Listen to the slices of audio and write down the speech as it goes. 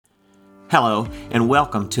Hello, and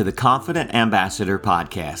welcome to the Confident Ambassador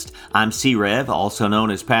Podcast. I'm C. Rev, also known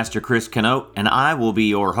as Pastor Chris Canote, and I will be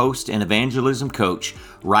your host and evangelism coach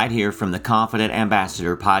right here from the Confident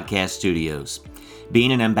Ambassador Podcast Studios.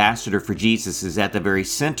 Being an ambassador for Jesus is at the very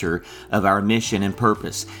center of our mission and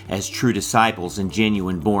purpose as true disciples and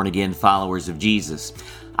genuine born-again followers of Jesus.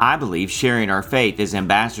 I believe sharing our faith as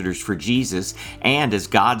ambassadors for Jesus and as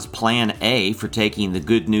God's plan A for taking the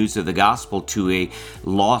good news of the gospel to a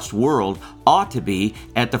lost world ought to be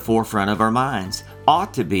at the forefront of our minds,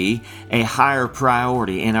 ought to be a higher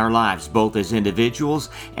priority in our lives, both as individuals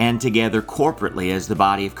and together corporately as the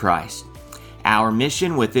body of Christ. Our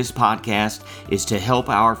mission with this podcast is to help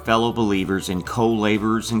our fellow believers and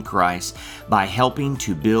co-laborers in Christ by helping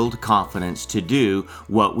to build confidence to do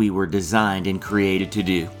what we were designed and created to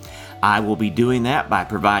do. I will be doing that by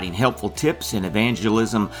providing helpful tips and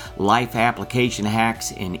evangelism life application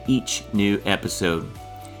hacks in each new episode.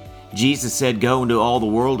 Jesus said, "Go into all the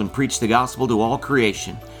world and preach the gospel to all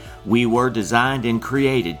creation." We were designed and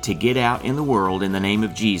created to get out in the world in the name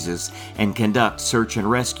of Jesus and conduct search and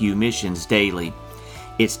rescue missions daily.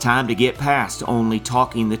 It's time to get past only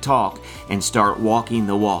talking the talk and start walking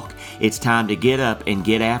the walk. It's time to get up and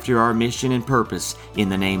get after our mission and purpose in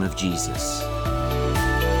the name of Jesus.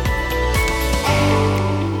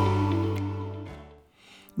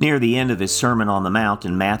 Near the end of his Sermon on the Mount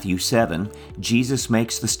in Matthew 7, Jesus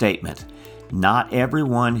makes the statement, "Not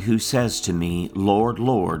everyone who says to me, 'Lord,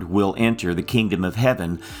 Lord,' will enter the kingdom of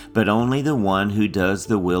heaven, but only the one who does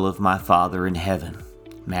the will of my Father in heaven."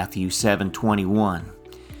 Matthew 7:21.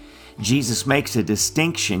 Jesus makes a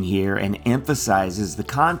distinction here and emphasizes the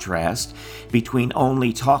contrast between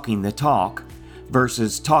only talking the talk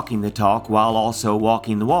versus talking the talk while also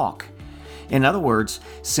walking the walk. In other words,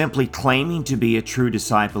 simply claiming to be a true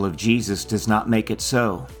disciple of Jesus does not make it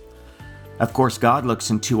so. Of course, God looks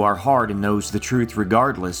into our heart and knows the truth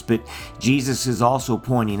regardless, but Jesus is also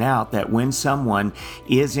pointing out that when someone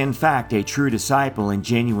is in fact a true disciple and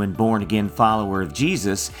genuine born-again follower of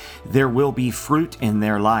Jesus, there will be fruit in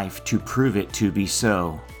their life to prove it to be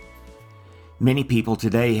so. Many people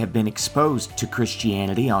today have been exposed to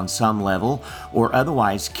Christianity on some level or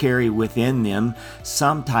otherwise carry within them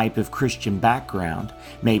some type of Christian background.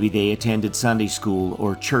 Maybe they attended Sunday school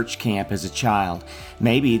or church camp as a child.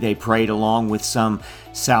 Maybe they prayed along with some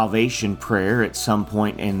salvation prayer at some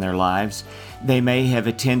point in their lives. They may have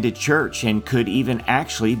attended church and could even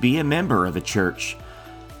actually be a member of a church.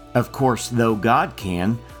 Of course, though God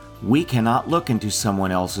can, we cannot look into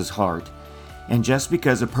someone else's heart. And just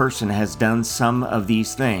because a person has done some of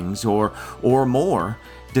these things or more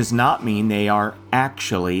does not mean they are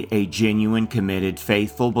actually a genuine, committed,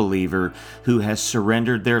 faithful believer who has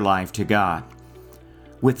surrendered their life to God.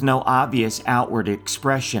 With no obvious outward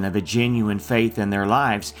expression of a genuine faith in their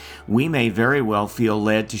lives, we may very well feel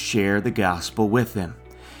led to share the gospel with them.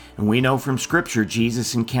 And we know from Scripture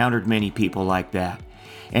Jesus encountered many people like that.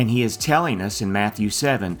 And he is telling us in Matthew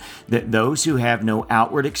 7 that those who have no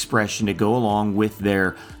outward expression to go along with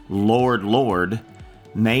their Lord, Lord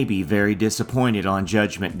may be very disappointed on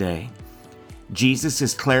Judgment Day. Jesus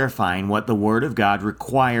is clarifying what the Word of God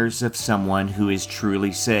requires of someone who is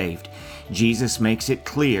truly saved. Jesus makes it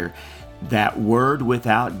clear that word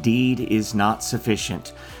without deed is not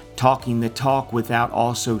sufficient. Talking the talk without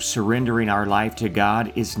also surrendering our life to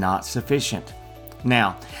God is not sufficient.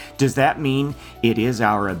 Now, does that mean it is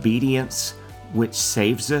our obedience which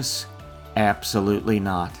saves us? Absolutely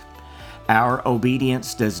not. Our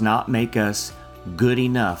obedience does not make us good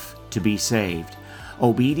enough to be saved.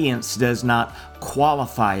 Obedience does not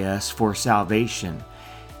qualify us for salvation,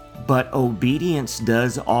 but obedience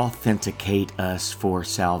does authenticate us for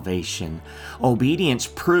salvation. Obedience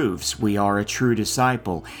proves we are a true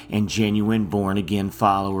disciple and genuine born-again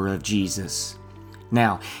follower of Jesus.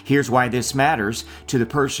 Now, here's why this matters to the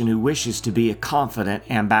person who wishes to be a confident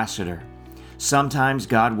ambassador. Sometimes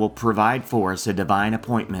God will provide for us a divine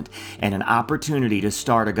appointment and an opportunity to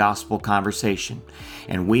start a gospel conversation,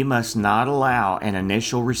 and we must not allow an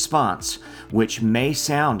initial response, which may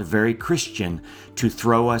sound very Christian, to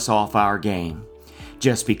throw us off our game.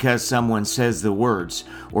 Just because someone says the words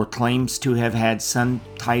or claims to have had some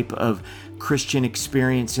type of Christian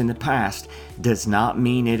experience in the past does not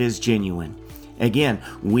mean it is genuine. Again,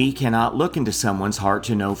 we cannot look into someone's heart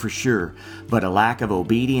to know for sure, but a lack of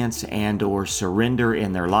obedience and or surrender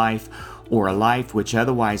in their life, or a life which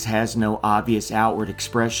otherwise has no obvious outward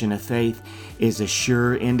expression of faith, is a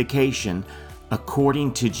sure indication,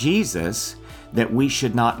 according to Jesus, that we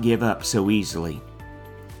should not give up so easily.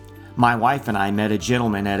 My wife and I met a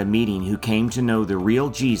gentleman at a meeting who came to know the real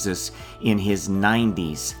Jesus in his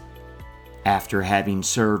 90s. after having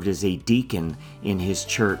served as a deacon in his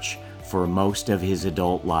church for most of his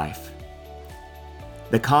adult life.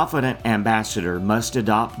 The confident ambassador must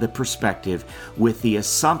adopt the perspective with the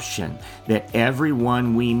assumption that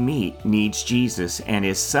everyone we meet needs Jesus and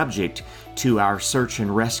is subject to our search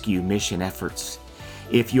and rescue mission efforts.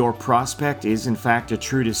 If your prospect is in fact a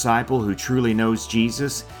true disciple who truly knows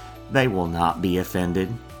Jesus, they will not be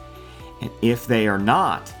offended. And if they are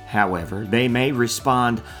not, however, they may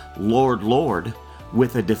respond, "Lord, Lord,"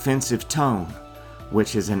 with a defensive tone,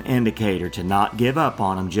 which is an indicator to not give up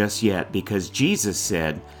on them just yet, because Jesus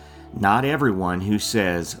said, "Not everyone who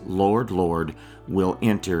says, 'Lord, Lord,' will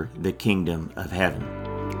enter the kingdom of heaven."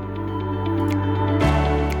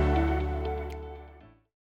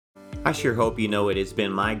 I sure hope you know it has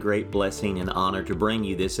been my great blessing and honor to bring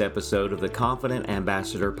you this episode of the Confident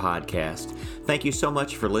Ambassador Podcast. Thank you so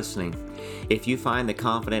much for listening. If you find the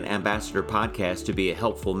Confident Ambassador Podcast to be a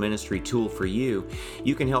helpful ministry tool for you,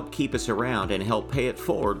 you can help keep us around and help pay it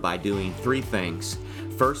forward by doing 3 things.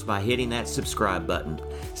 First, by hitting that subscribe button.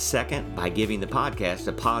 Second, by giving the podcast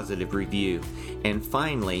a positive review. And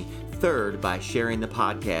finally, third, by sharing the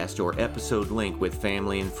podcast or episode link with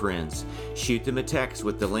family and friends. Shoot them a text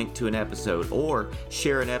with the link to an episode or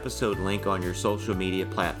share an episode link on your social media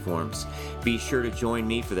platforms. Be sure to join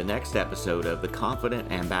me for the next episode of the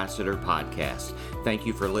Confident Ambassador Podcast. Thank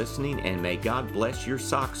you for listening, and may God bless your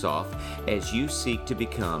socks off as you seek to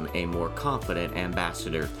become a more confident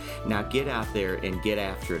ambassador. Now get out there and get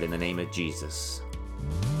after it in the name of Jesus.